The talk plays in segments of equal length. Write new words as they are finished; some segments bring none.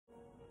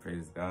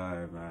Praise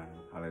God, man.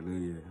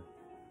 Hallelujah.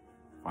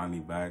 Finally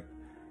back.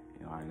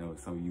 I know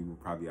some of you were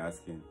probably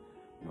asking,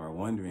 are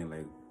wondering,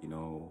 like,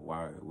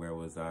 where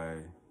was I,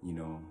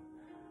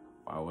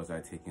 why was I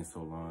taking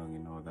so long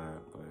and all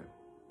that,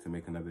 but to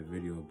make another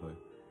video. But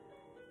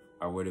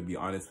I were to be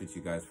honest with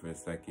you guys for a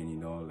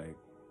second, like,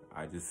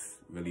 I just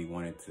really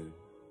wanted to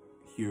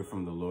hear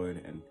from the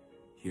Lord and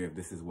hear if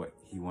this is what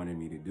He wanted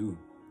me to do.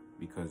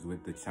 Because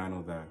with the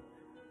channel that,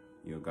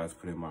 God's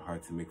put in my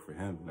heart to make for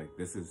Him, like,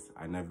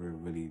 I never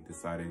really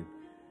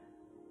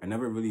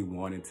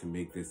wanted to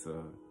make this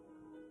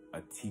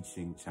a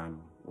teaching channel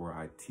where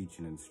I teach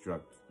and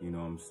instruct, you know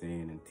what I'm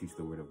saying, and teach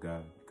the Word of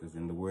God. Because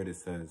in the Word it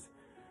says,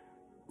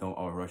 don't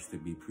all rush to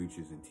be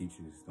preachers and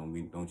teachers.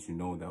 Don't you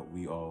know that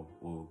we all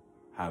will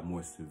have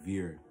more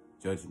severe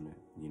judgment,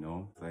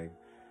 Like,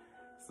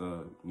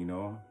 so,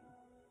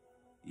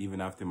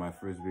 even after my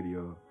first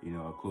video,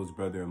 a close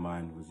brother of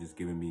mine was just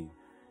giving me,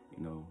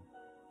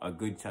 a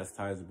good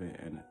chastisement,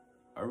 and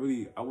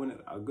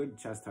a good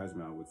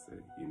chastisement, I would say.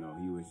 He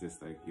was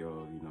just like,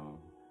 yo,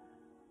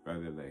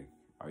 brother, like,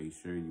 are you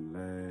sure you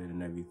led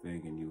and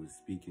everything? And he was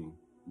speaking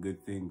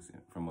good things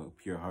from a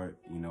pure heart,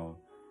 and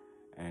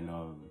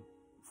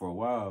for a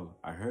while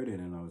I heard it,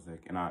 and I was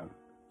like, and I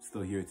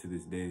still hear it to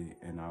this day,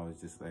 and I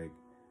was just like,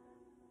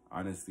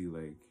 honestly,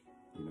 like,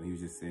 he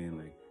was just saying,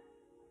 like,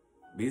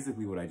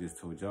 basically what I just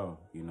told y'all,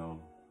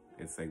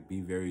 it's like,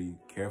 be very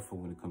careful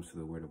when it comes to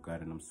the Word of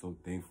God. And I'm so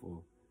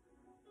thankful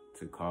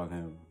to call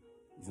him,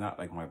 he's not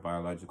like my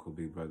biological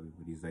big brother,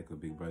 but he's like a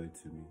big brother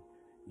to me,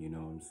 you know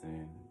what I'm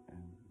saying?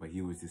 But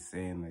he was just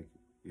saying, like,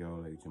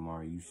 yo, like,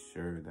 Jamar, are you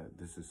sure that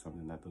this is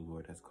something that the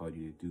Lord has called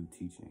you to do,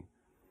 teaching?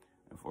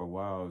 And for a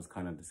while I was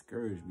kind of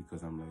discouraged,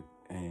 because I'm like,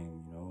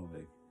 dang,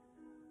 like,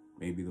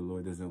 maybe the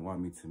Lord doesn't want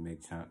me to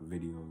make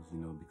videos,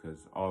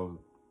 because all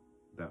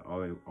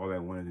I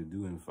wanted to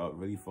do and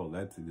really felt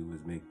led to do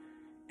was make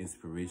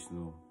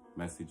inspirational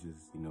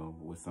messages,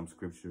 with some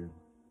scripture,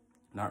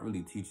 not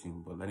really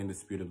teaching, but letting the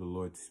Spirit of the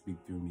Lord speak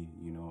through me,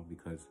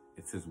 because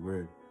it's His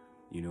Word,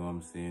 you know what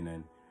I'm saying?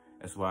 And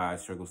that's why I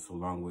struggle so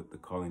long with the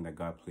calling that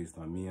God placed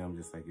on me. I'm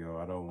just like, yo,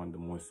 I don't want the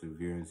more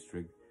severe and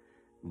strict,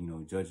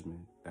 judgment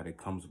that it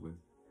comes with.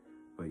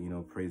 But,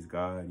 praise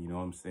God, you know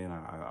what I'm saying?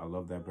 I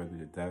love that brother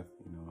to death,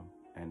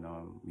 and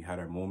we had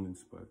our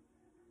moments, but,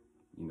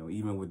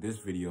 even with this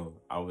video,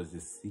 I was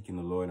just seeking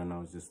the Lord, and I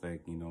was just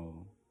like,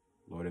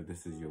 Lord, if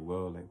this is your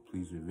will, like,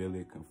 please reveal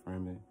it,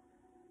 confirm it.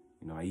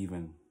 I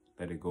even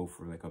let it go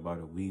for like about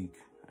a week,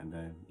 and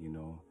then,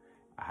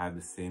 I had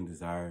the same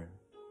desire,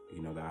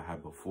 that I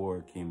had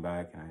before, came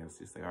back, and I was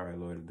just like, all right,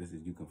 Lord, if this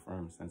is you,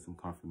 confirm, send some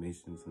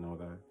confirmations and all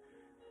that,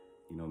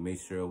 made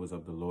sure it was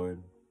of the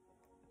Lord,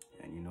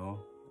 and,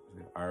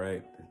 like, all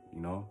right,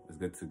 it's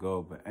good to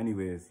go. But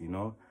anyways,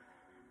 the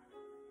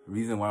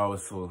reason why I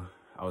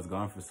was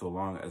gone for so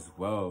long as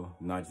well,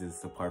 not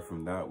just apart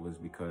from that, was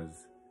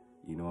because,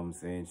 you know what I'm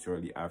saying,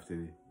 shortly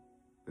after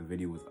the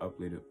video was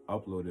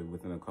uploaded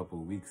within a couple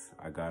of weeks,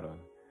 I got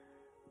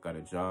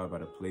a job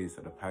at a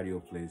patio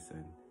place,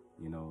 and,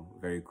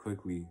 very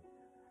quickly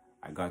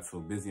I got so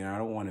busy, and I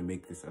don't want to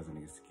make this as an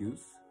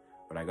excuse,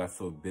 but I got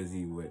so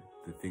busy with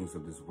the things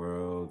of this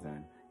world,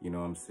 and, you know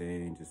what I'm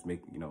saying, just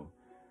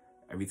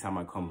every time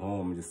I come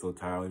home, I'm just so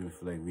tired. I don't even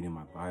feel like reading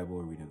my Bible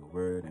or reading the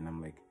Word, and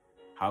I'm like,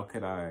 how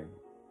could I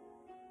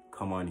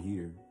come on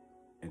here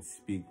and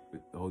speak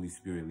with the Holy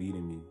Spirit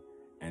leading me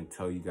and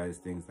tell you guys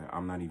things that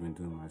I'm not even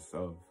doing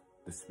myself?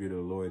 The Spirit of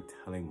the Lord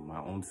telling my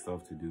own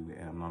self to do it,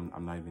 and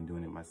I'm not even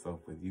doing it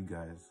myself with you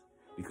guys,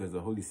 because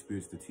the Holy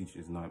Spirit's the teacher,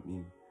 is not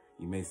me.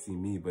 You may see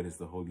me, but it's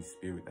the Holy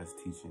Spirit that's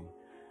teaching.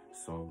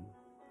 So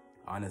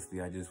honestly,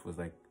 I just was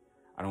like,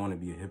 I don't want to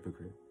be a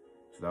hypocrite.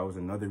 So that was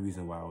another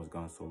reason why I was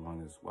gone so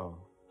long as well.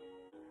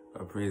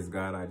 But praise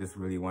God, I just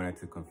really wanted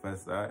to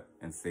confess that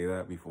and say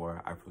that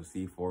before I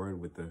proceed forward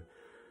with the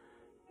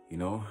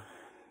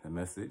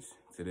message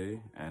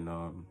today. And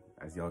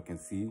as y'all can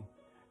see,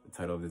 the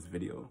title of this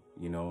video,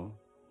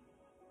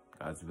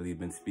 God's really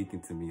been speaking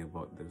to me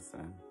about this.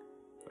 And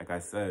like I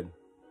said,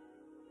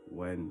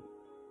 when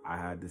I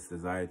had this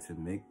desire to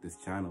make this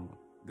channel,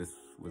 this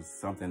was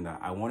something that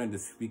I wanted to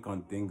speak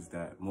on, things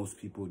that most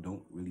people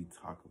don't really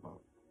talk about.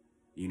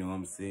 You know what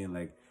I'm saying?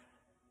 Like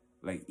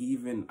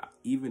even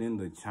in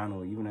the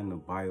channel, even in the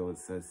bio, it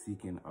says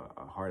seeking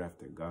a heart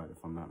after God,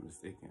 if I'm not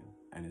mistaken.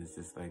 And it's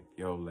just like,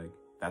 yo, like,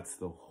 that's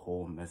the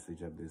whole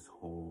message of this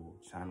whole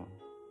channel.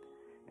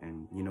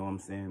 And you know what I'm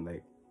saying?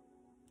 Like,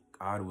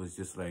 God was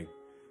just like,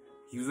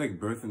 He was like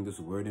birthing this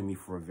word in me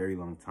for a very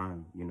long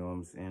time. You know what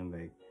I'm saying?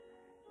 Like,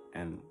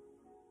 and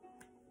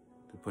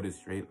to put it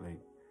straight, like,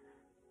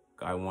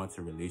 God wants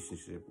a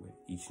relationship with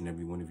each and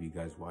every one of you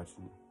guys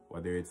watching.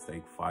 Whether it's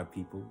like 5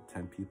 people,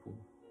 10 people.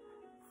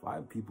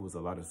 5 people is a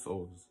lot of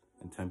souls,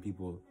 and 10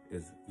 people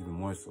is even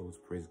more souls.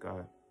 Praise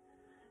God.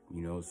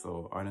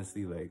 So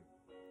honestly, like,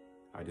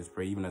 I just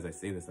pray, even as I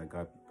say this, like,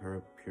 God,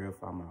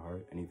 purify my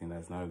heart. Anything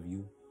that's not of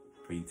you,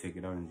 pray you take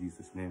it out in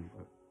Jesus' name.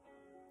 But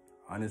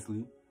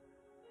honestly,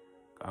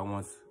 God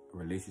wants a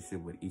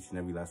relationship with each and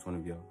every last one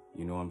of y'all.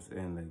 You know what I'm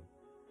saying? Like,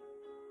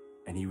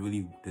 And he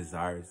really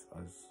desires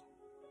us.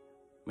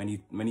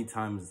 Many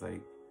times,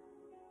 like,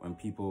 when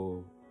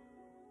people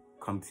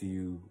come to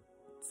you,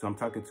 so I'm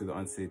talking to the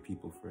unsaved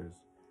people first.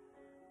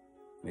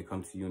 They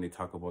come to you and they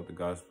talk about the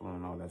gospel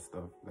and all that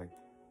stuff. Like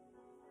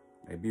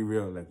be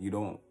real. Like, you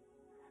don't,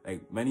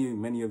 like,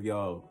 many of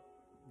y'all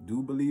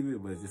do believe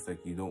it, but it's just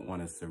like you don't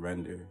want to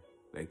surrender,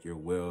 like, your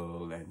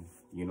will, and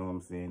you know what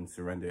I'm saying?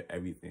 Surrender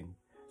everything.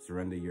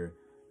 Surrender your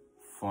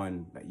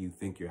fun that you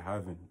think you're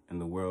having in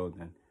the world,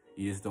 and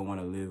you just don't want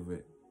to live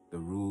with the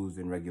rules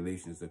and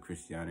regulations of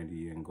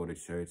Christianity and go to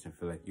church and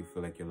feel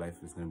like your life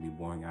is going to be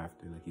boring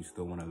after. Like, you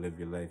still want to live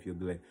your life. You'll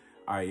be like,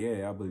 all right,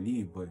 yeah, I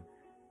believe, but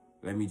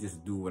let me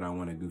just do what I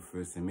want to do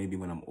first, and maybe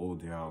when I'm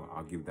older,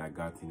 I'll give that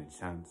God thing a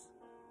chance.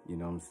 You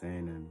know what I'm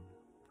saying? And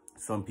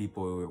some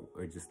people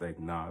are just like,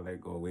 nah,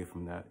 like, go away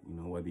from that. You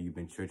know, whether you've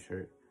been church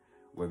hurt,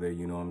 whether,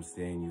 you know what I'm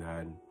saying, you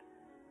had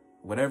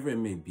whatever it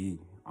may be,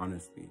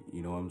 honestly,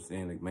 you know what I'm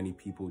saying? Like, many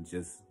people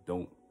just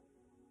don't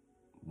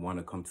want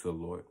to come to the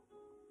Lord.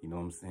 You know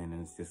what I'm saying?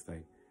 And it's just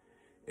like,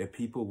 if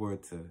people were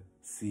to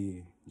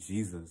see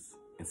Jesus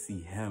and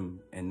see him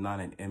and not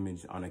an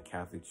image on a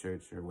Catholic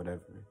church or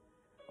whatever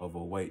of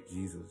a white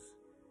Jesus,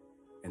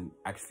 and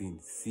actually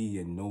see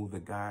and know the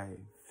guy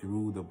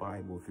through the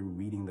Bible, through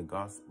reading the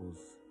Gospels,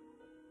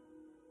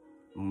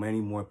 many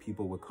more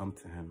people would come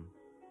to him.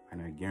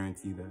 And I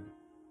guarantee that.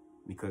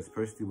 Because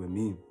personally with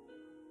me,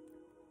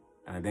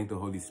 and I thank the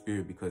Holy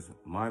Spirit, because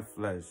my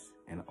flesh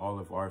and all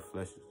of our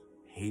flesh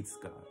hates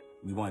God.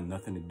 We want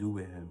nothing to do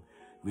with him.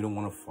 We don't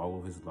want to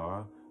follow his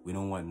law. We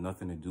don't want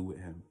nothing to do with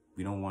him.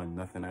 We don't want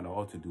nothing at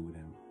all to do with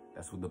him.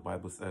 That's what the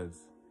Bible says,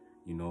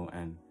 you know,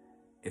 and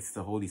it's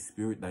the Holy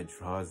Spirit that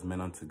draws men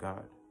unto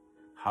God.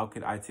 How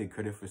could I take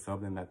credit for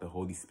something that the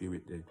Holy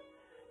Spirit did?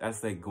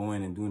 That's like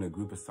going and doing a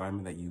group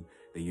assignment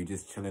that you're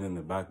just chilling in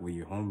the back with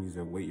your homies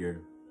or with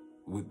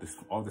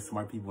all the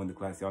smart people in the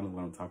class. Y'all know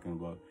what I'm talking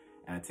about.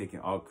 And I'm taking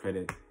all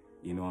credit,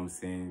 you know what I'm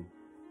saying,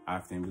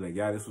 after, and be like,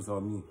 yeah, this was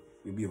all me.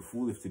 We'd be a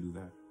fool if to do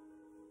that,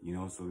 you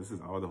know? So this is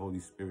all the Holy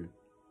Spirit.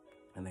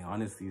 And like,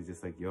 honestly, it's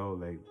just like, yo,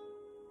 like,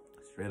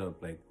 straight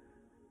up, like,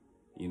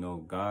 you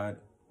know, God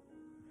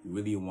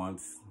really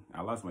wants,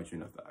 I lost my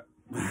train of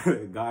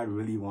thought. God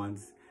really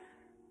wants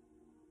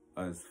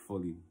us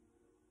fully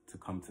to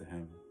come to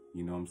him.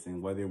 You know what I'm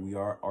saying? Whether we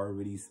are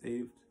already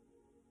saved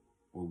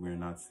or we're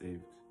not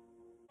saved.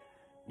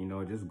 You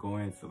know, just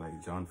going to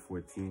like John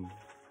 14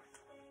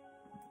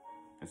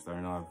 and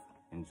starting off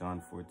in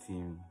John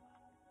 14,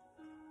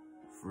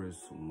 verse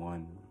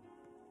 1.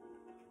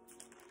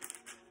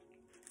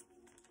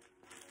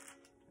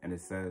 And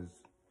it says,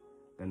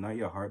 "Let not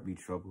your heart be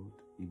troubled.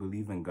 You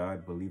believe in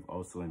God, believe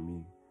also in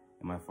me.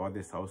 In my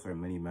Father's house are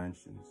many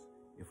mansions.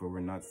 If it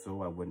were not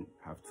so, I wouldn't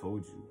have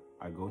told you.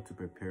 I go to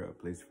prepare a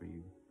place for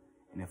you.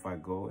 And if I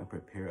go and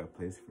prepare a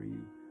place for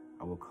you,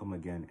 I will come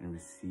again and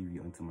receive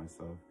you unto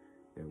myself,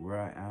 that where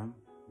I am,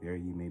 there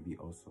ye may be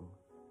also."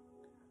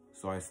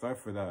 So I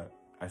start with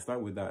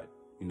that,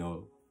 you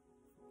know,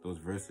 those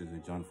verses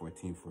in John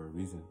 14 for a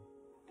reason.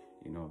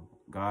 You know,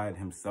 God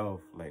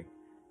himself, like,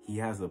 he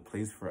has a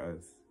place for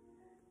us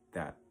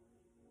that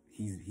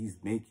he's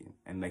making.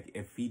 And like,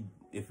 if he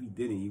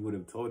didn't, he would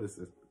have told us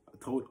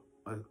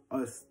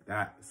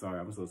that. Sorry,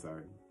 I'm so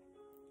sorry.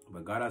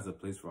 But God has a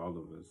place for all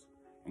of us.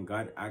 And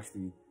God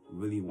actually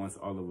really wants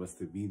all of us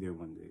to be there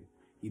one day.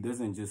 He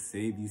doesn't just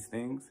say these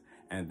things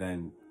and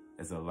then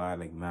it's a lie,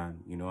 like, man,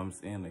 you know what I'm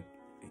saying? Like,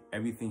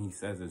 everything he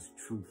says is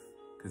truth,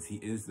 because he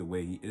is the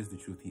way, he is the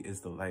truth, he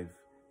is the life.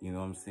 You know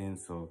what I'm saying?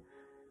 So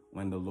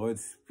when the Lord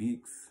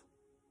speaks,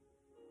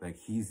 like,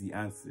 he's the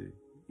answer,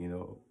 you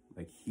know,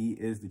 like, he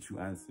is the true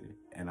answer.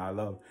 And I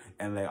love,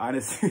 and like,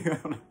 honestly, I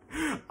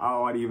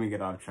don't want to even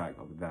get off track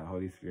of that.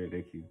 Holy Spirit,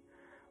 thank you.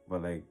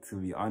 But like, to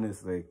be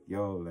honest, like,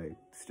 yo, like,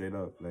 straight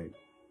up, like,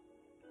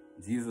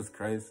 Jesus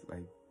Christ,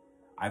 like,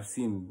 I've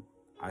seen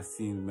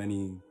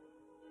many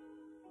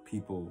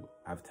people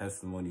have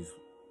testimonies,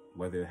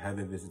 whether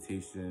heaven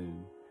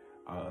visitation,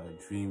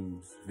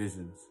 dreams,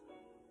 visions,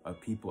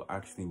 of people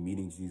actually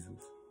meeting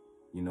Jesus,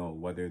 you know,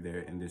 whether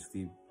they're in their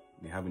sleep,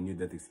 they have a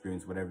near-death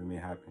experience, whatever may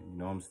happen, you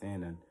know what I'm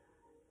saying? And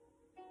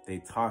they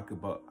talk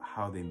about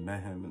how they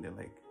met him, and they're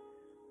like,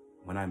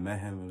 when I met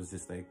him, it was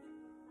just like,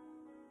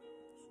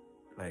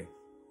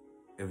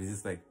 it was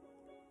just like,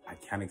 I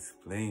can't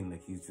explain.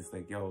 Like, he's just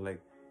like, yo,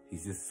 like,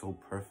 he's just so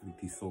perfect,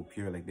 he's so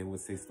pure. Like, they would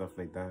say stuff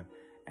like that.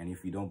 And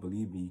if you don't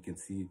believe me, you can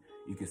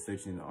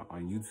search it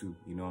on YouTube,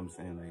 you know what I'm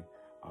saying? Like,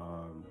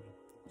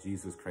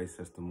 Jesus Christ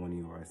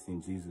testimony, or I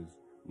seen Jesus,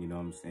 you know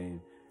what I'm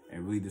saying?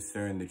 And really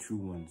discern the true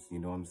ones, you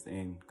know what I'm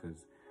saying?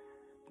 Because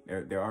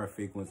there are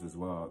fake ones as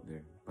well out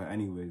there. But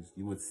anyways,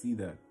 you would see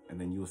that, and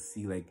then you'll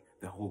see, like,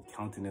 the whole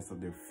countenance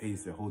of their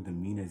face, their whole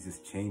demeanor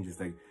just changes.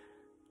 Like,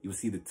 you'll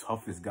see the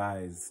toughest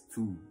guys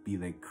too be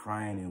like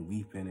crying and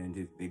weeping, and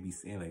just, they be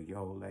saying like,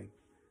 yo, like,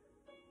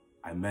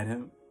 I met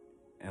him,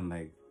 and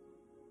like,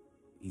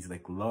 he's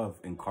like love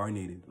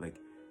incarnated. Like,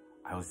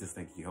 I was just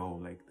like, yo,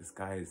 like, this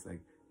guy is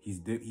like,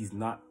 he's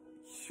not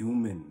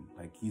human,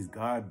 like, he's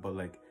God, but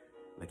like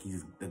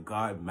he's the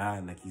God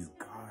man, like, he's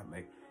God,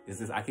 like, it's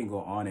just, I can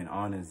go on and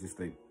on. It's just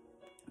like,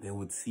 they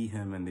would see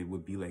him and they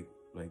would be like,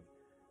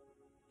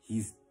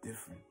 he's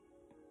different.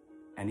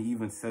 And it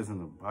even says in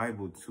the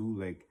Bible too,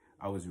 like,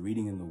 I was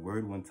reading in the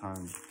Word one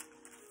time,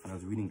 and I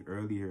was reading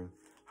earlier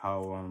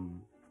how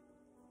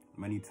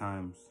many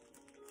times,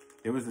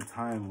 there was a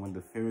time when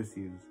the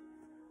Pharisees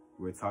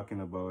were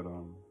talking about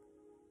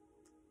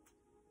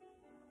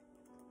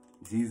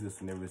Jesus,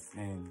 and they were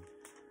saying,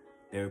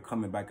 they were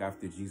coming back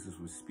after Jesus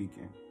was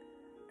speaking.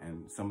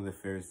 And some of the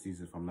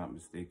Pharisees, if I'm not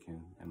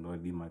mistaken, and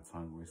Lord lead my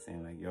tongue, were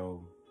saying like,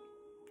 yo,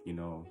 you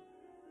know,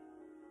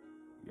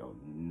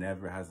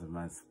 never has a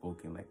man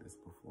spoken like this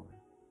before.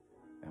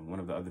 And one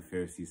of the other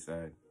Pharisees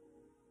said,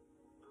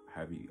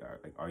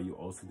 are you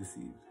also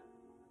deceived?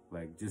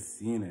 Like, just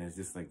seeing it, it's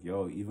just like,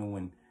 yo, even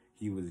when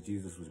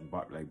Jesus was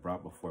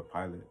brought before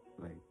Pilate,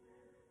 like,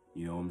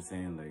 you know what I'm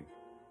saying? Like,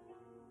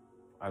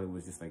 Pilate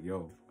was just like,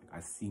 yo, like,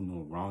 I see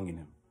no wrong in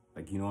him.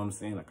 Like, you know what I'm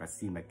saying? Like, I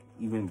see, like,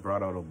 even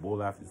brought out a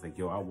bowl after. It's like,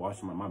 yo, I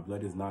washed my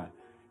blood is not,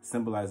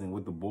 symbolizing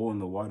with the bowl and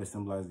the water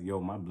symbolizing, yo,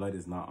 my blood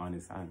is not on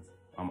his hands.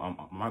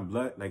 My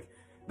blood, like,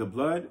 the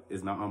blood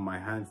is not on my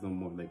hands no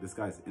more. Like, this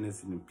guy's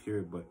innocent and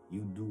pure, but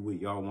you do what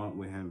y'all want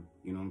with him.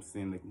 You know what I'm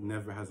saying? Like,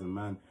 never has a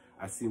man.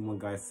 I seen one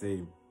guy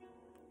say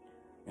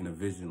in a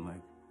vision,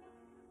 like,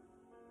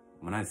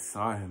 when I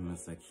saw him,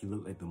 it's like he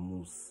looked like the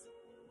most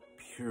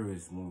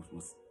purest, most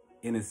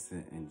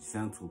innocent and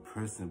gentle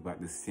person, but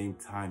at the same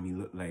time, he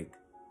looked like,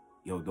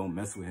 yo, don't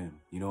mess with him.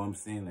 You know what I'm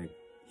saying? Like,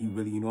 he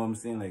really, you know what I'm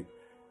saying? Like,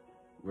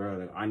 bro,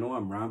 like, I know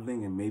I'm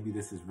rambling, and maybe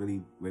this is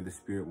really where the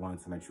Spirit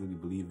wants, and I truly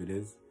believe it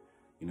is.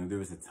 You know, there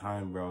was a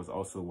time where I was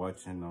also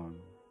watching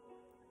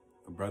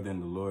a brother in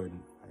the Lord.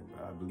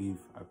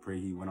 I pray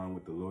he went on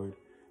with the Lord.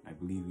 I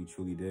believe he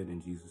truly did,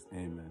 in Jesus'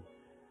 name. And,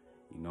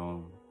 you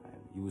know,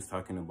 and he was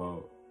talking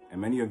about,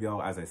 and many of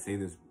y'all, as I say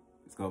this,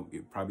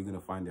 you're probably going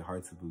to find it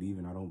hard to believe,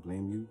 and I don't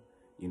blame you.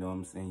 You know what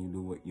I'm saying? You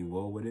do what you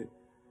will with it.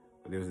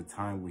 But there was a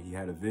time where he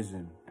had a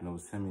vision, and it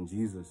was him and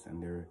Jesus,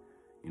 and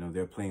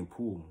they're playing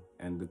pool.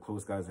 And the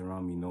close guys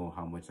around me know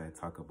how much I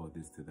talk about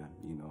this to them.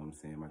 You know what I'm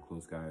saying? My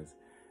close guys.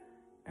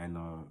 And,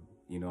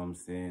 you know what I'm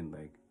saying?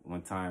 Like,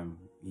 one time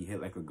he hit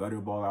like a gutter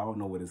ball. I don't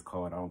know what it's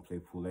called. I don't play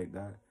pool like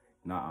that.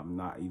 I'm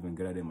not even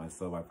good at it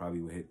myself. I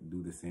probably would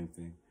do the same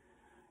thing.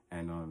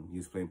 And he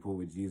was playing pool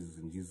with Jesus,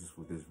 and Jesus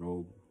with his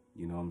robe.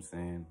 You know what I'm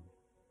saying?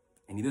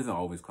 And he doesn't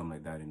always come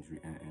like that in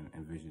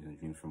visions and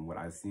dreams. From what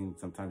I've seen,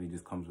 sometimes he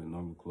just comes with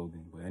normal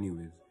clothing. But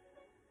anyways,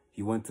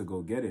 he went to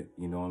go get it.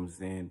 You know what I'm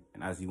saying?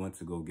 And as he went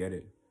to go get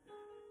it,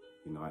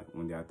 you know,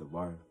 one day at the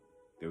bar,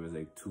 there was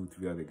like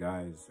 2-3 other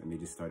guys, and they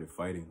just started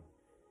fighting.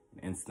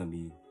 And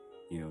instantly,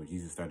 you know,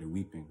 Jesus started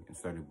weeping and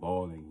started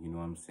bawling, you know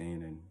what I'm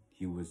saying? And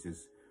he was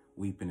just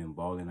weeping and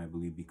bawling, I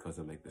believe, because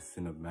of like the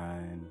sin of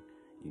man,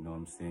 you know what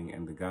I'm saying?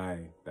 And the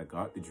guy that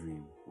got the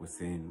dream was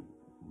saying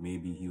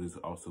maybe he was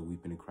also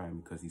weeping and crying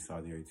because he saw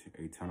their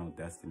eternal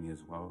destiny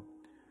as well,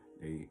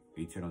 a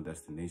eternal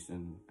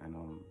destination, and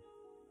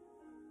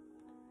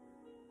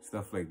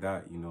stuff like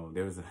that. You know,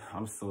 there was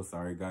I'm so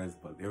sorry guys,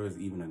 but there was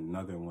even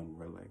another one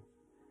where like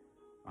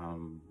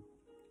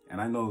and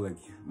I know, like,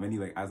 many,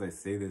 like, as I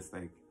say this,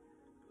 like,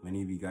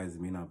 many of you guys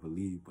may not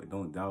believe, but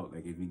don't doubt.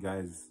 Like, if you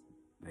guys,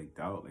 like,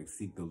 doubt, like,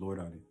 seek the Lord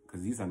on it.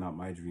 Because these are not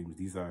my dreams.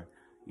 These are,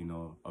 you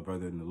know, a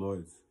brother in the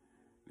Lord's.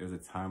 There's a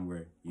time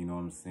where, you know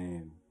what I'm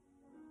saying,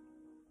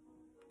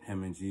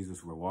 him and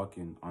Jesus were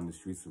walking on the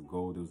streets of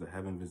gold. There was a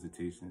heaven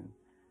visitation.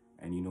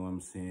 And, you know what I'm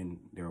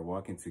saying, they were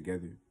walking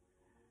together.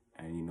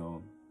 And, you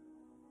know,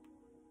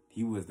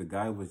 the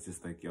guy was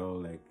just like, yo,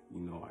 like,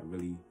 you know, I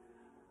really,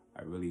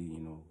 you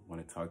know,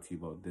 want to talk to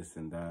you about this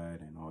and that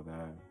and all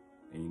that.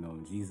 And, you know,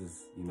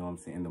 Jesus, you know what I'm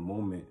saying, in the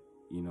moment,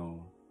 you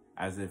know,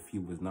 as if he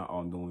was not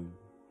all knowing,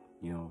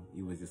 you know,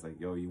 he was just like,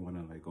 yo, you want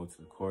to, like, go to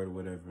the court or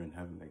whatever, and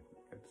have him, like,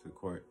 get to the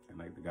court. And,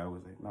 like, the guy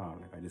was like, nah,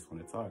 like, I just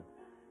want to talk.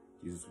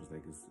 Jesus was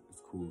like,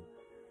 it's cool.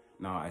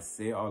 Now, I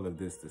say all of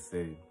this to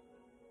say,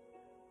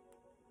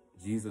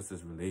 Jesus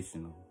is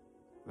relational.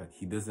 Like,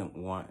 he doesn't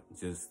want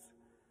just,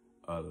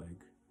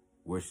 like,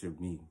 worship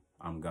me,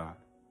 I'm God.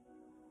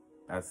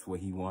 That's what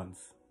he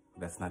wants.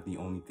 That's not the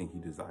only thing he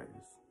desires.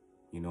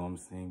 You know what I'm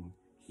saying?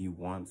 He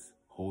wants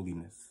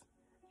holiness.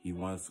 He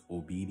wants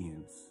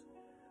obedience.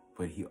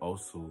 But he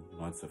also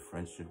wants a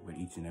friendship with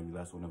each and every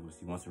last one of us.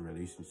 He wants a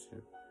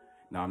relationship.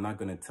 Now, I'm not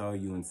going to tell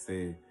you and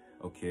say,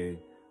 okay,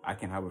 I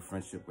can have a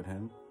friendship with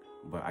him,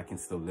 but I can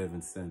still live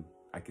in sin.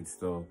 I can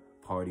still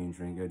party and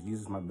drink. Yeah,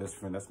 Jesus is my best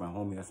friend. That's my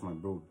homie. That's my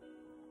bro.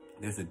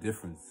 There's a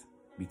difference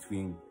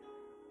between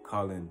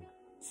calling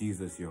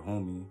Jesus your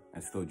homie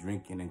and still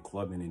drinking and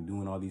clubbing and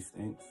doing all these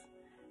things,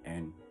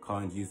 and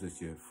calling Jesus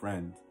your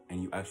friend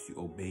and you actually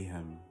obey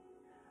him.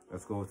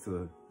 Let's go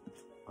to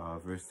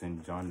verse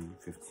in John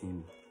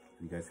 15.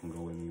 You guys can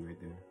go with me right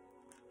there.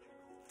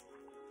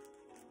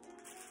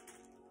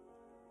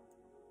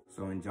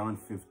 So in John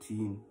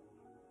 15,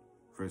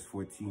 verse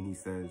 14, he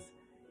says,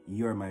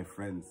 "Ye are my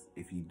friends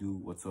if ye do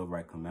whatsoever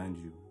I command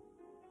you."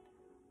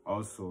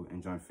 Also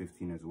in John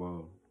 15 as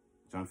well,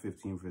 John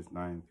 15 verse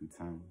 9 through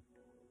 10.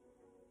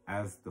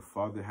 As the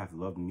Father hath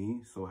loved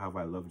me, so have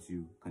I loved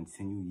you.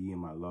 Continue ye in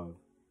my love.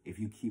 If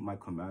you keep my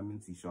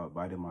commandments, ye shall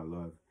abide in my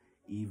love,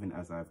 even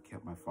as I have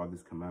kept my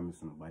Father's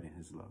commandments and abide in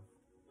his love.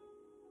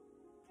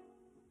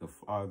 The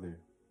Father,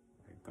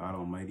 God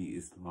Almighty,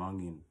 is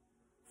longing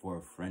for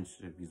a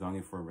friendship. He's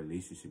longing for a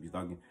relationship. He's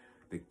longing.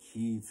 The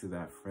key to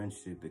that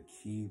friendship, the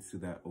key to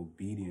that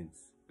obedience,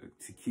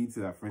 the key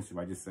to that friendship,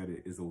 I just said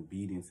it, is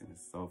obedience in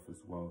itself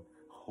as well.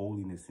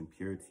 Holiness and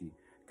purity.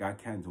 God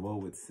can't dwell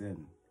with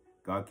sin.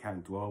 God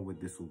can't dwell with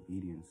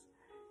disobedience.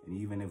 And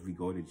even if we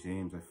go to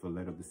James, I feel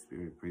led of the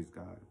Spirit. Praise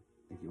God.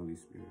 Thank you, Holy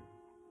Spirit.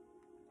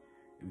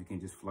 If we can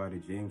just fly to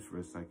James for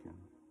a second.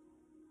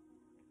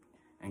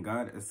 And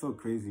God, it's so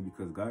crazy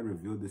because God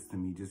revealed this to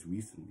me just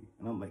recently.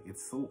 And I'm like,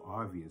 it's so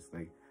obvious.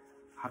 Like,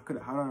 how did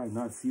I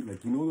not see?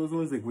 Like, you know those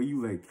ones like where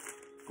you like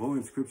go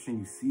in scripture and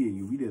you see it,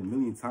 you read it a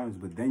million times,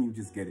 but then you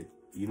just get it.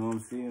 You know what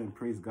I'm saying? And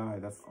praise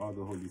God, that's all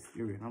the Holy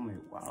Spirit. And I'm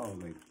like, wow,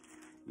 like,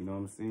 you know what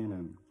I'm saying?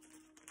 And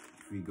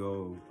if we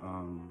go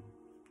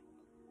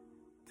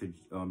to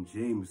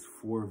James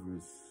 4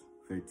 verse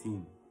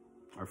 13,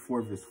 or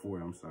 4 verse 4,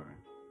 I'm sorry.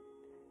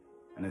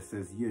 And it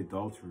says, ye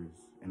adulterers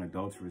and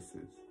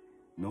adulteresses,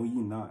 know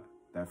ye not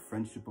that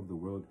friendship of the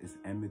world is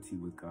enmity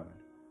with God?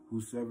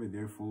 Whosoever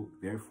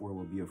therefore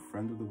will be a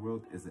friend of the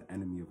world is an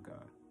enemy of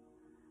God.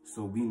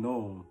 So we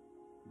know,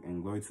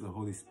 and glory to the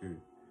Holy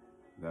Spirit,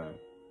 that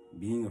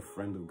being a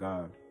friend of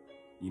God,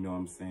 you know what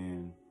I'm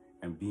saying,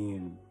 and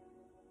being,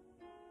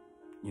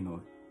 you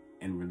know,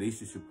 in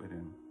relationship with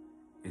him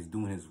is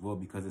doing his will,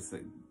 because it's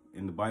like,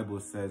 in the Bible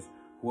it says,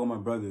 who are my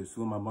brothers,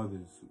 who are my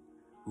mothers,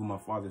 who are my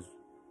fathers,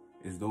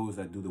 is those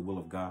that do the will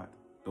of God,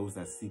 those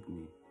that seek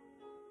me.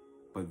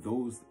 But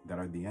those that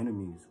are the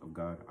enemies of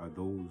God are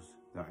those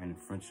that are in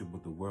friendship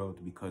with the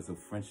world. Because of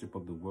friendship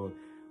of the world,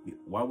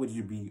 why would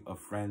you be a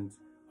friend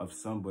of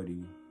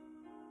somebody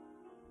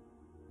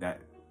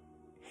that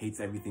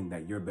hates everything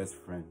that your best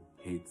friend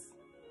hates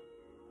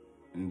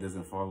and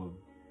doesn't follow?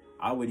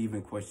 I would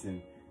even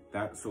question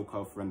that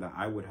so-called friend that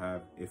I would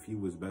have if he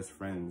was best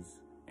friends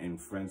and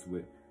friends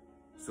with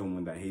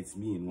someone that hates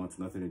me and wants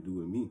nothing to do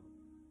with me.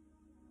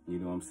 You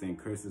know what I'm saying?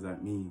 Curses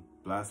at me,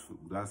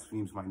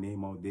 blasphemes my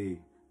name all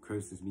day,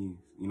 curses me,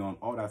 you know, and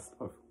all that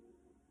stuff.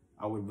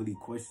 I would really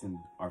question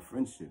our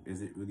friendship.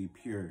 Is it really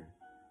pure?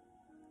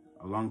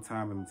 A long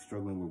time I'm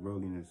struggling with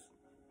worldliness.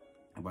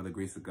 And by the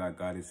grace of God,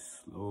 God is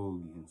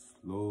slowly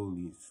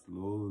and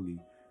slowly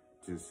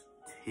just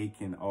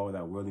taking all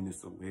that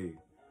worldliness away.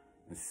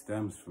 It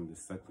stems from the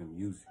secular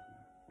music.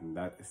 And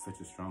that is such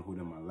a stronghold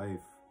in my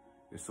life.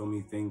 There's so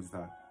many things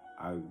that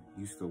I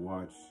used to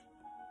watch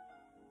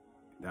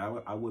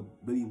that I would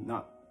really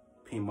not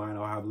pay mind,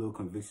 or have a little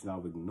conviction, I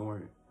would ignore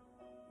it.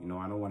 You know,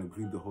 I don't want to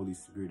grieve the Holy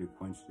Spirit to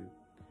quench it.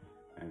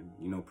 And,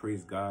 you know,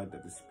 praise God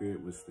that the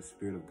Spirit was the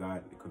Spirit of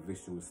God. The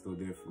conviction was still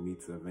there for me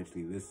to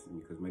eventually listen,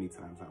 because many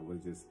times I was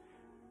just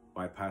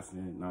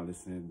bypassing it, not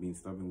listening, being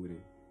stubborn with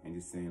it, and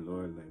just saying,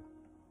 Lord, like,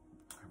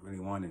 I really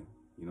want it.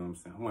 You know what I'm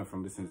saying? I went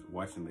from listening to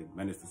watching, like,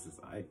 Menace to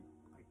Society.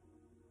 Like,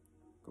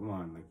 come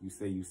on, like, you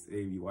say you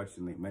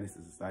watching, like, Menace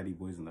to Society,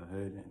 Boys in the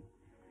Hood, and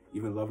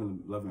even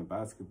loving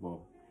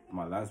basketball. In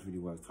my last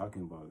video, I was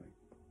talking about, like,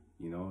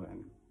 you know,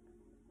 and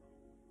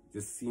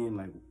just seeing,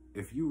 like,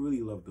 if you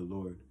really love the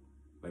Lord,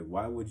 like,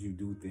 why would you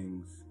do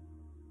things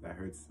that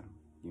hurts him?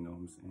 You know what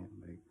I'm saying?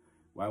 Like,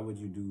 why would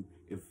you do,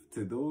 if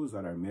to those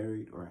that are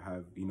married or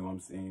have, you know what I'm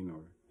saying,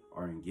 or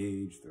are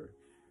engaged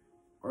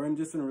or in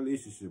just in a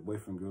relationship,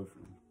 boyfriend,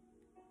 girlfriend,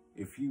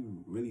 if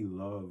you really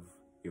love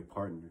your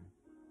partner,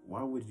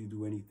 why would you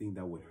do anything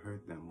that would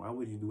hurt them? Why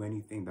would you do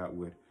anything that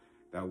would,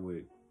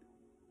 you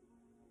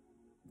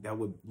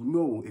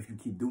know, if you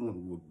keep doing it,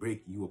 will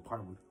break you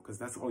apart with? Because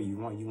that's all you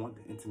want. You want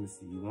the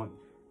intimacy. You want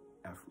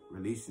that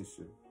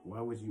relationship. Why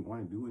would you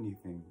want to do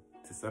anything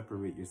to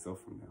separate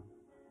yourself from them?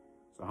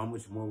 So how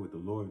much more with the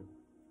Lord?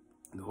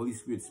 And the Holy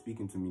Spirit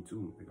speaking to me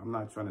too. Like, I'm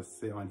not trying to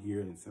sit on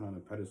here and sit on a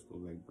pedestal.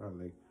 Like, bro,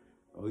 like,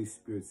 the Holy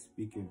Spirit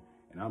speaking,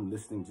 and I'm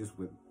listening just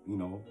with, you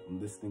know, I'm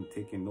listening,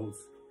 taking notes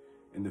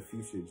in the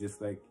future,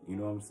 just like, you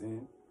know what I'm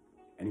saying?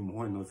 Any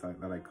more notes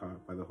that I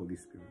caught by the Holy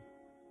Spirit.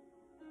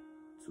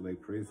 So,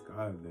 like, praise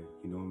God, like,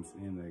 you know what I'm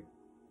saying? Like,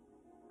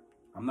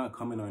 I'm not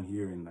coming on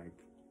here and, like,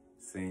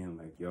 saying,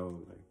 like,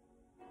 yo, like,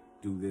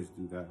 do this,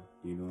 do that,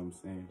 you know what I'm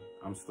saying?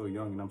 I'm still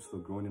young and I'm still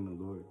growing in the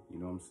Lord, you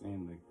know what I'm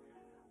saying? Like,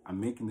 I'm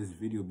making this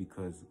video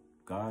because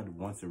God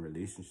wants a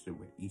relationship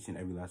with each and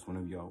every last one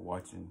of y'all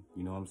watching,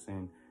 you know what I'm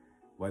saying?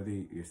 Whether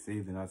you're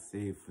saved or not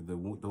saved, for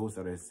those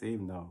that are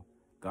saved now,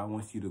 God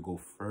wants you to go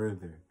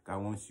further.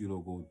 God wants you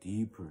to go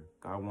deeper.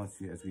 God wants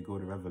you, as we go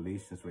to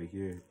Revelations right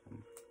here,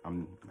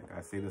 I'm like,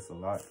 I say this a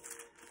lot,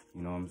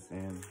 you know what I'm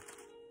saying?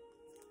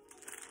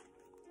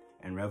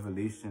 In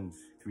Revelations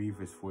 3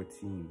 verse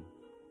 14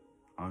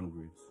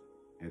 onwards,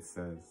 it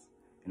says,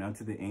 and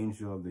unto the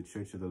angel of the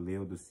church of the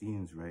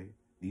Laodiceans write,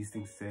 these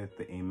things saith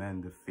the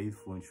Amen, the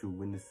faithful and true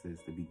witnesses,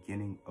 the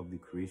beginning of the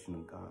creation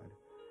of God.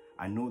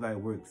 I know thy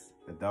works,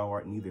 that thou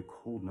art neither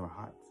cold nor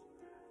hot.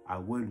 I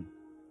would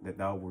that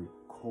thou wert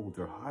cold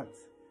or hot.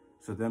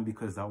 So then,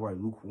 because thou art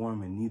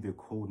lukewarm and neither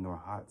cold nor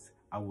hot,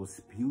 I will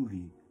spew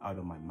thee out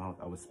of my mouth.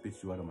 I will spit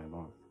you out of my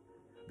mouth.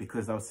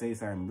 Because thou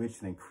sayest, I am rich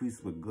and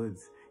increased with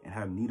goods, and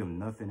have need of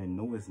nothing, and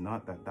knowest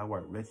not that thou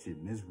art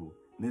wretched, miserable,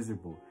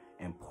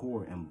 and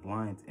poor, and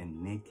blind,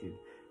 and naked.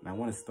 And I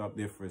want to stop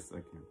there for a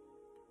second.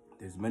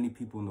 There's many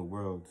people in the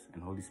world,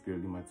 and Holy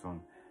Spirit, lead my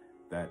tongue,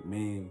 that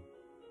may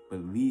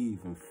believe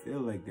and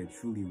feel like they're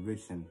truly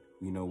rich and,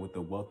 with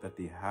the wealth that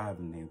they have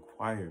and they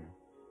acquire.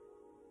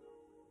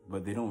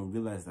 But they don't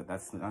realize that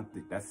that's not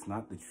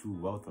the true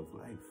wealth of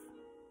life.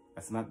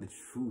 That's not the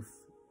true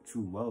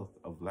wealth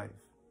of life.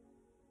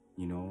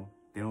 They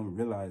don't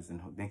realize,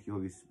 and thank you,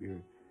 Holy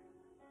Spirit,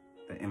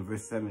 that in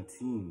verse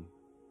 17,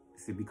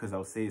 it said, because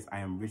thou sayest, I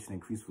am rich and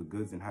increased with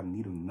goods and have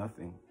need of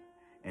nothing,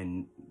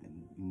 and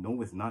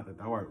knowest not that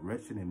thou art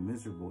wretched and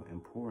miserable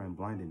and poor and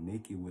blind and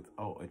naked,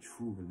 without a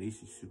true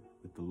relationship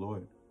with the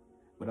Lord,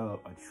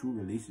 without a true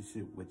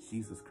relationship with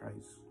Jesus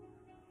Christ.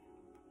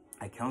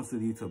 I counsel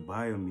thee to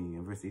buy of me,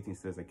 and verse 18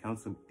 says, I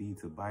counsel thee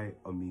to buy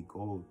of me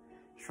gold,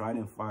 tried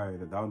in fire,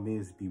 that thou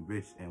mayest be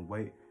rich, and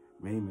white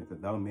raiment,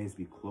 that thou mayest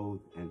be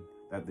clothed, and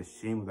that the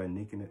shame of thy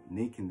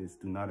nakedness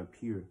do not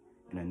appear,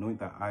 and anoint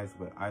thy eyes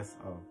with eye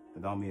salve,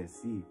 that thou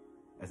mayest see.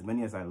 As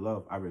many as I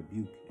love, I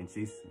rebuke and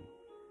chasten.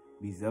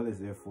 Be zealous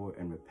therefore,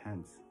 and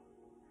repent.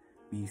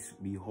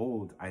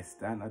 Behold, I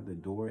stand at the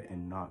door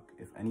and knock.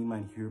 If any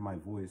man hear my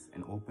voice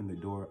and open the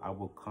door, I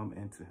will come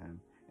into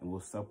him, and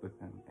will sup with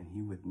him, and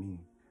he with me.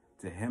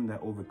 To him that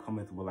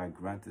overcometh will I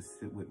grant to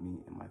sit with me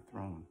in my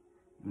throne,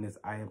 even as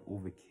I have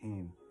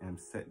overcame, and am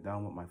set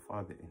down with my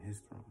Father in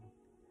his throne.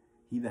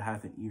 He that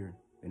hath an ear,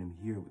 let him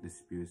hear what the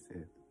Spirit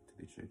saith to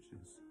the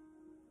churches.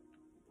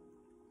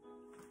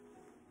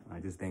 I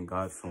just thank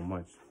God so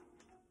much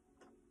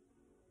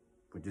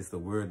for just the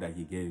word that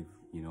he gave,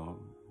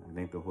 I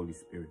thank the Holy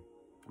Spirit.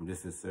 I'm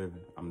just a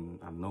servant. I'm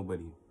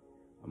nobody.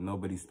 I'm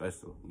nobody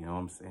special. You know what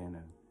I'm saying?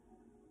 And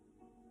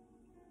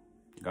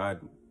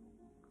God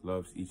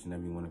loves each and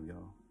every one of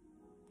y'all.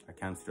 I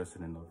can't stress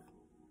it enough.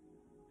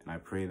 And I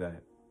pray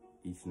that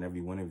each and every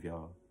one of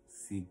y'all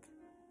seek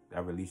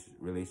that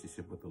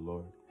relationship with the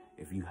Lord.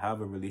 If you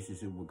have a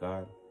relationship with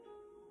God,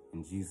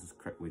 with Jesus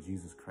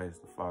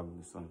Christ, the Father,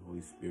 the Son, the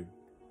Holy Spirit,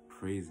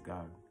 praise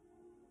God.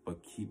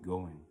 But keep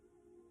going.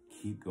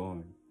 Keep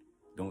going.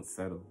 Don't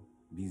settle.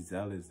 Be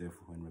zealous,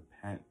 therefore, and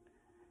repent.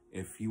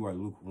 If you are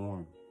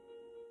lukewarm,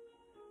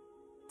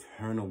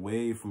 turn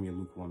away from your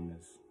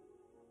lukewarmness.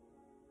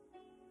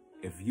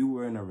 If you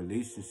were in a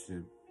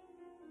relationship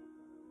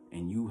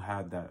and you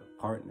had that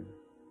partner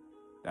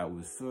that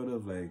was sort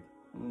of like,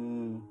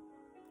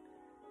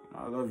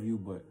 I love you,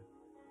 but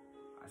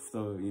I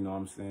still,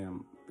 I'm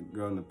saying, the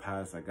girl in the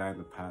past, that guy in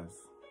the past,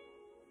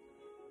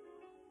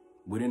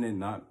 wouldn't it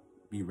not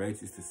be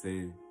righteous to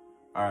say,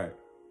 all right,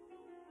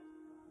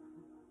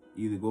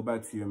 either go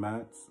back to your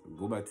mats, or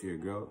go back to your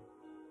girl,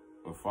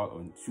 or follow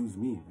and choose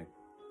me,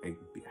 like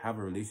have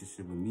a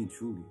relationship with me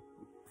truly.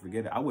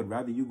 Forget it. I would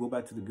rather you go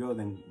back to the girl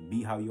than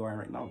be how you are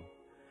right now.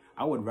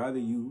 I would rather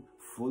you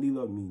fully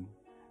love me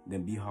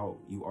than be how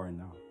you are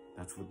now.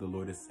 That's what the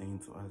Lord is saying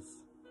to us.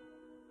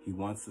 He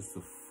wants us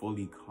to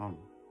fully come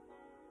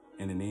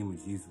in the name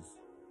of Jesus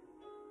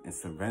and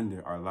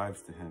surrender our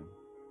lives to him.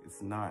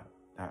 It's not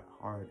that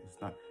hard. It's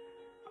not.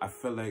 I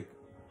feel like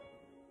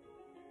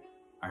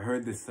I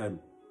heard this said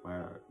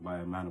by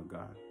a man of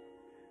God.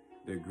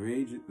 The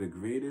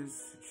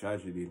greatest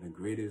tragedy, the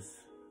greatest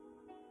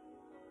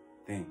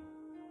thing,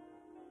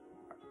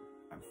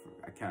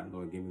 I can't,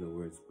 Lord, give me the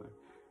words, but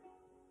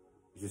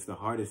it's just the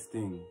hardest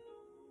thing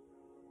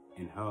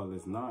in hell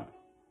is not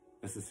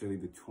necessarily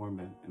the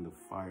torment and the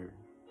fire,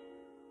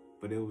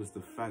 but it was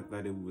the fact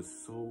that it was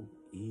so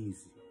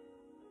easy.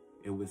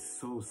 It was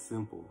so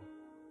simple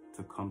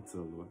to come to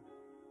the Lord.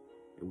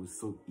 It was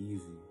so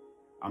easy.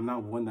 I'm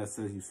not one that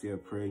says you say a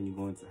prayer and you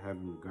go into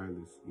heaven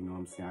regardless. You know what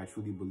I'm saying? I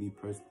truly believe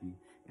personally,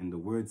 and the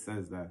word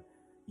says that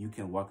you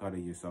can walk out of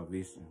your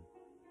salvation.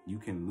 You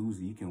can lose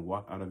it. You can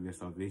walk out of your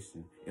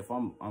salvation. If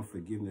I'm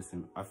unforgiven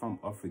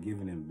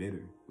and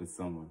bitter with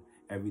someone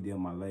every day of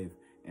my life,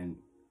 and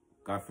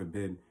God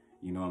forbid,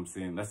 you know what I'm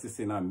saying, let's just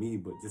say not me,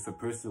 but just a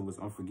person was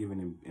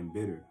unforgiving and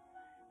bitter,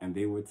 and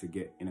they were to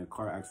get in a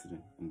car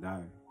accident and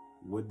die,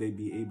 would they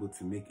be able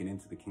to make it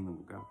into the kingdom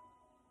of God?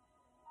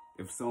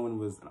 If someone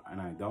was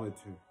an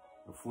idolater,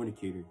 a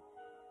fornicator,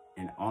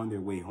 and on their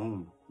way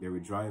home, they were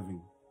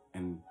driving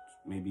and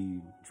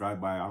maybe drive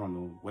by, I don't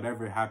know,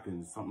 whatever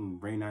happens, something,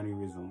 brain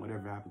aneurysm,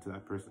 whatever happened to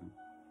that person,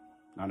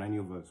 not any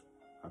of us,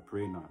 I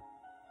pray not.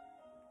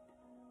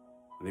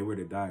 If they were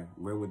to die,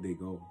 where would they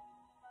go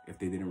if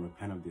they didn't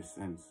repent of their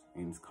sins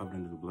and it's covered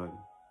under the blood?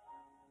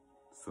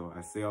 So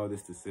I say all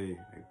this to say,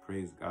 like,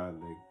 praise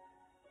God, like,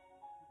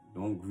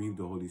 don't grieve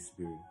the Holy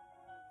Spirit.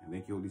 And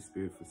thank you, Holy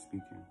Spirit, for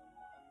speaking.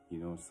 You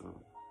know, so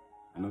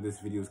I know this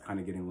video is kind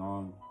of getting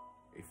long.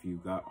 If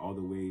you got all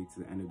the way to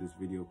the end of this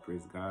video,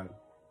 praise God.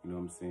 You know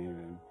what I'm saying?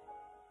 And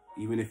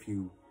even if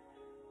you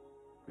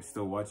are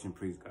still watching,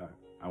 praise God.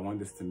 I want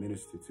this to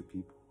minister to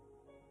people.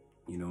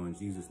 You know, in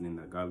Jesus' name,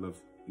 that God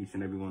loves each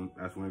and every one.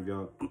 That's one of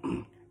y'all.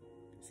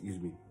 Excuse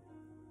me.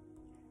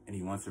 And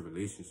he wants a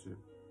relationship.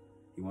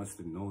 He wants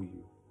to know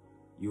you.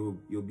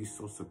 You'll be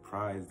so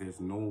surprised. There's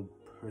no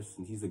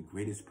person. He's the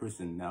greatest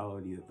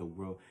personality that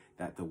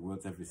the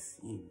world's ever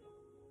seen.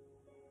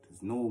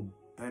 There's no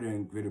better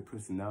and greater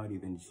personality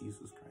than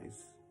Jesus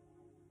Christ.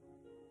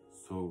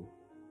 So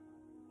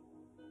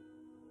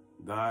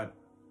God,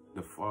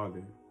 the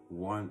Father,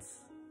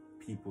 wants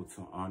people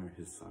to honor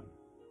his Son.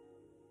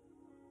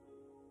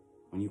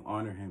 When you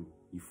honor him,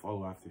 you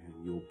follow after him,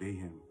 you obey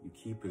him, you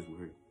keep his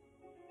word.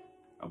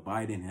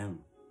 Abide in him.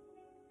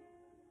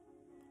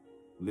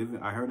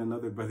 I heard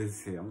another brother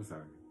say, I'm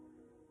sorry.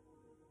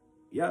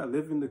 Yeah,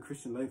 living the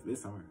Christian life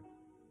is hard.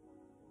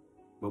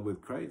 But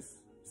with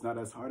Christ, it's not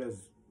as hard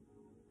as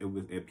it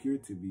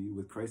appeared to be.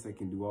 With Christ, I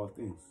can do all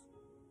things.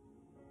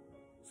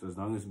 So as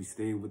long as we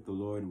stay with the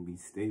Lord and we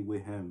stay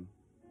with him,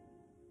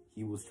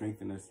 he will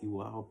strengthen us. He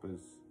will help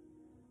us.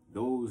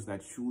 Those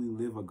that truly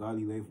live a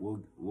godly life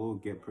will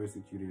get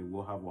persecuted,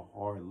 will have a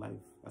hard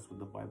life. That's what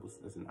the Bible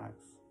says in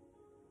Acts.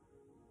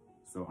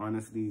 So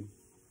honestly,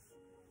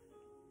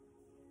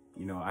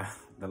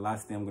 the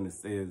last thing I'm going to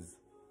say is,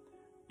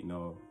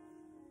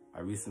 I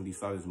recently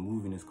saw this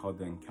movie and it's called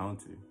The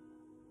Encounter.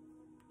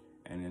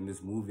 And in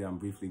this movie, I'm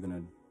briefly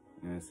going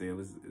to say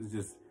it's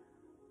just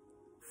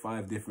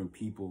 5 different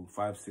people,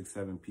 5, 6,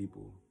 7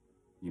 people,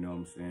 you know what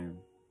I'm saying,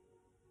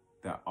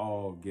 that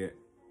all get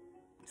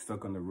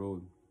stuck on the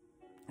road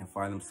and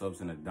find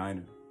themselves in a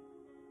diner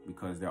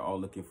because they're all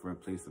looking for a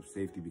place of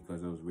safety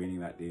because it was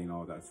raining that day and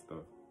all that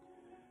stuff.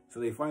 So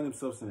they find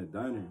themselves in a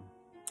diner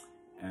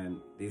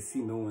and they see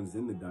no one's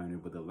in the diner,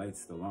 but the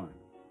light's still on.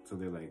 So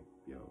they're like,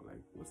 yo,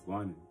 like, what's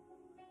going on?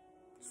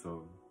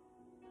 So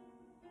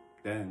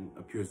then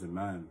appears a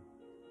man,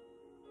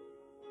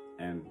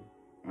 and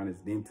on his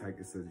name tag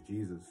it says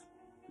Jesus,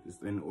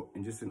 just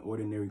in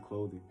ordinary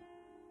clothing.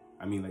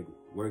 I mean, like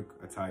work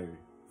attire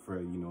for,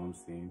 being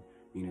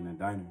in a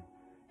diner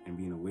and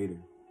being a waiter.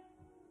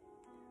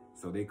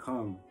 So they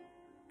come,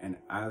 and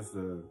as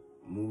the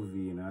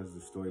movie and as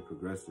the story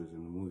progresses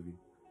in the movie,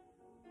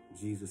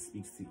 Jesus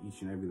speaks to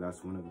each and every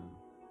last one of them.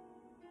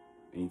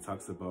 And he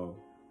talks about,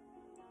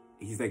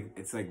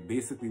 it's like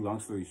basically, long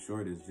story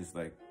short, is just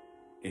like,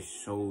 it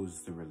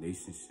shows the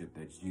relationship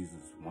that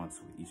Jesus wants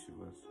with each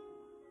of us.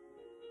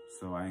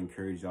 So I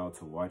encourage y'all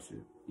to watch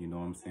it. You know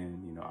what I'm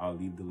saying? I'll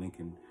leave the link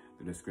in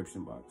the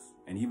description box.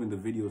 And even the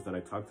videos that I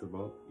talked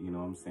about,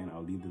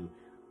 I'll leave the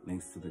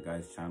links to the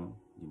guy's channel,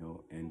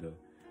 in the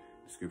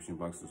description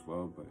box as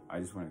well. But I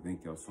just want to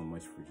thank y'all so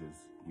much for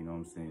just,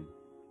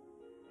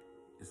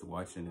 just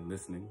watching and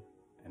listening.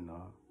 And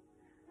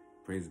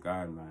praise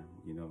God, man,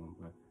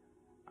 But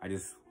I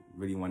just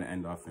really want to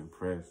end off in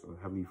prayer. So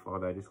Heavenly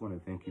Father, I just want to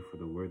thank you for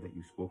the word that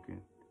you've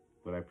spoken.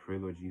 But I pray,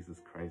 Lord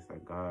Jesus Christ,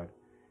 that God,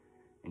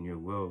 in your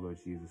will, Lord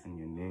Jesus, in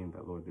your name,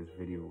 that, Lord, this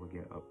video will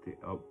get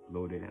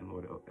uploaded, and,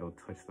 Lord, it'll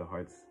touch the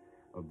hearts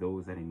of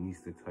those that it needs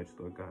to touch,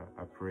 Lord God.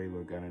 I pray,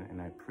 Lord God,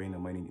 and I pray in the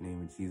mighty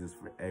name of Jesus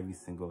for every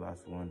single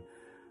last one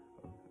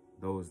of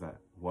those that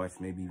watch,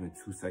 maybe even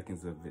 2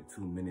 seconds of it,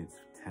 2 minutes,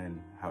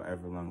 10,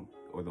 however long,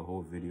 or the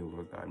whole video,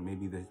 Lord God.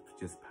 Maybe they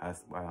just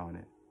passed by on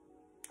it.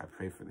 I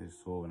pray for their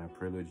soul, and I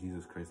pray, Lord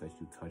Jesus Christ, that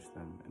you touch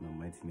them in the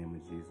mighty name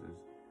of Jesus.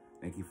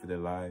 Thank you for their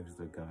lives,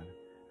 Lord God.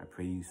 I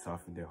pray you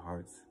soften their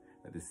hearts,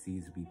 that the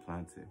seeds be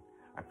planted.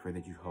 I pray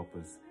that you help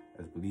us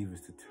as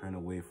believers to turn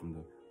away from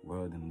the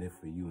world and live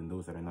for you, and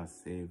those that are not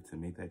saved to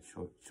make that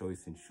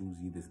choice and choose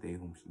you this day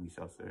whom we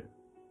shall serve.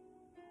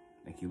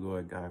 Thank you,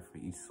 Lord God, for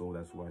each soul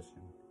that's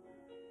watching.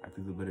 I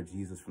plead the blood of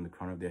Jesus from the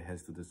crown of their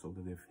heads to the sole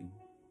of their feet.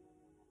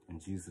 In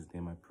Jesus'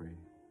 name I pray.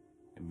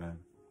 Amen.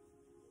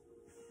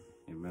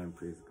 Amen.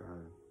 Praise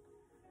God.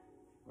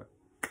 But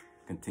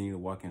continue to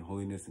walk in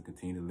holiness and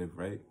continue to live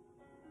right.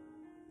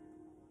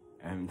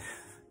 And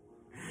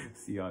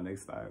see y'all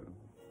next time.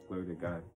 Glory to God.